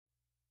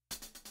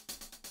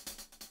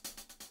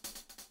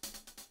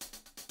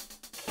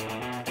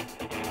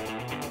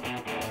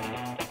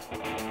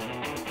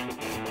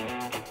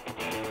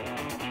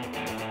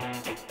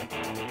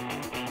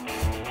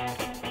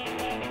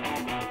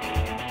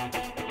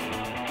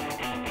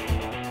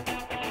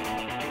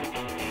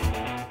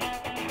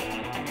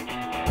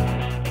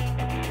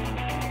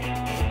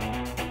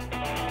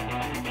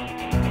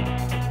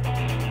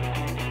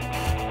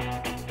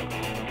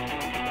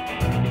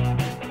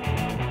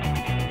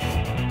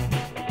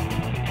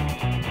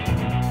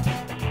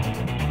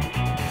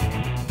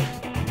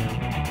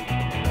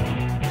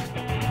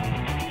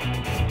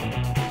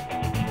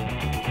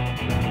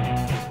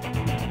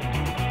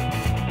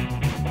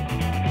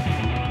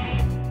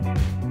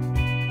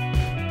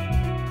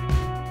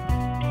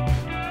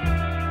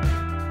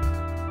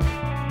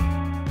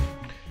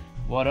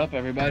What up,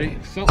 everybody?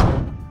 So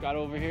got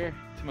over here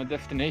to my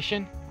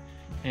destination,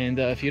 and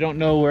if you don't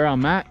know where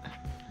I'm at,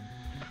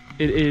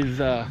 it is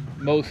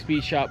Mo's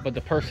Speed Shop, but the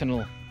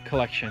personal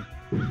collection.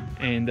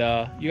 And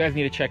you guys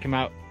need to check him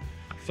out.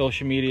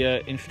 Social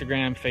media,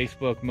 Instagram,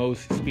 Facebook,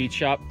 Mo's Speed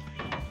Shop.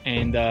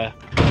 And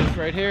this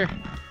right here,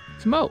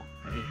 it's Mo.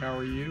 Hey, how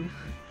are you?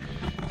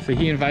 So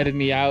he invited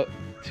me out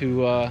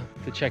to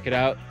check it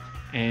out,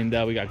 and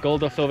we got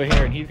Goldust over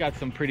here, and he's got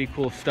some pretty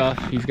cool stuff.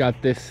 He's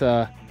got this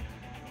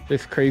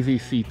this crazy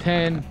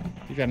C10.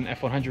 He's got an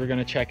F100 we're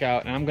gonna check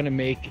out, and I'm gonna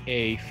make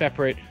a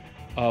separate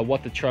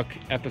What the Truck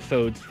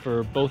episodes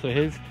for both of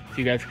his, so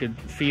you guys could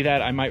see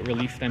that. I might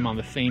release them on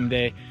the same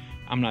day,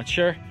 I'm not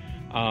sure,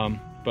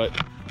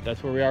 but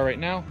that's where we are right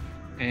now,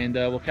 and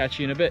we'll catch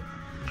you in a bit.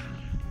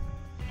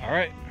 All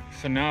right,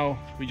 so now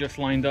we just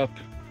lined up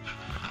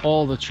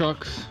all the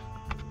trucks.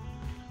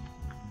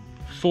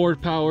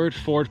 Ford powered,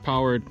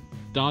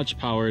 Dodge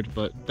powered,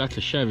 but that's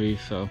a Chevy,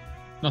 so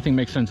nothing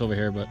makes sense over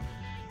here. But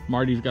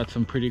Marty's got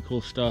some pretty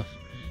cool stuff,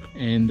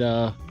 and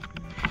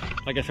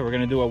like I said, we're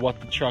gonna do a What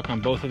the Truck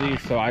on both of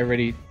these. So I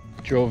already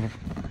drove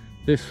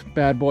this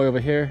bad boy over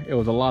here. It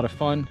was a lot of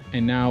fun,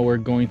 and now we're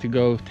going to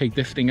go take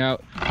this thing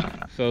out,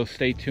 so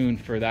stay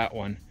tuned for that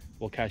one.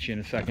 We'll catch you in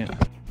a second.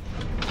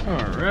 All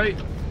right,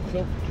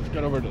 so just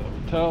got over to the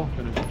hotel,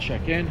 gonna go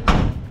check in.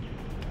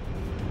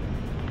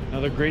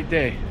 Another great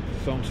day.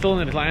 So I'm still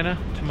in Atlanta.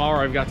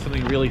 Tomorrow I've got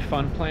something really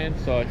fun planned,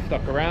 so I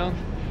stuck around.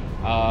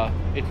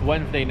 It's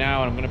Wednesday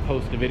now, and I'm gonna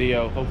post a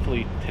video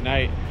hopefully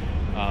tonight.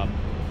 I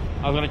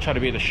was gonna try to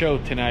be at the show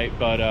tonight,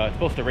 but it's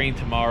supposed to rain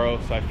tomorrow,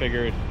 so I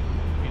figured,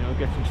 you know,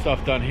 get some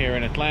stuff done here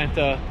in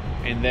Atlanta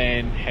and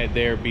then head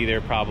there, be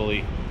there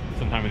probably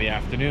sometime in the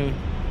afternoon.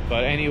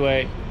 But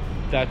anyway,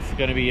 that's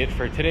gonna be it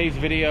for today's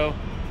video.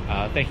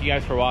 Thank you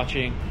guys for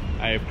watching.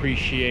 I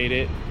appreciate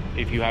it.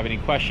 If you have any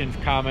questions,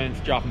 comments,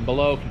 drop them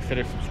below.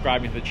 Consider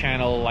subscribing to the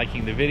channel,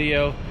 liking the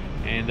video,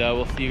 and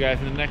we'll see you guys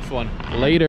in the next one. Later.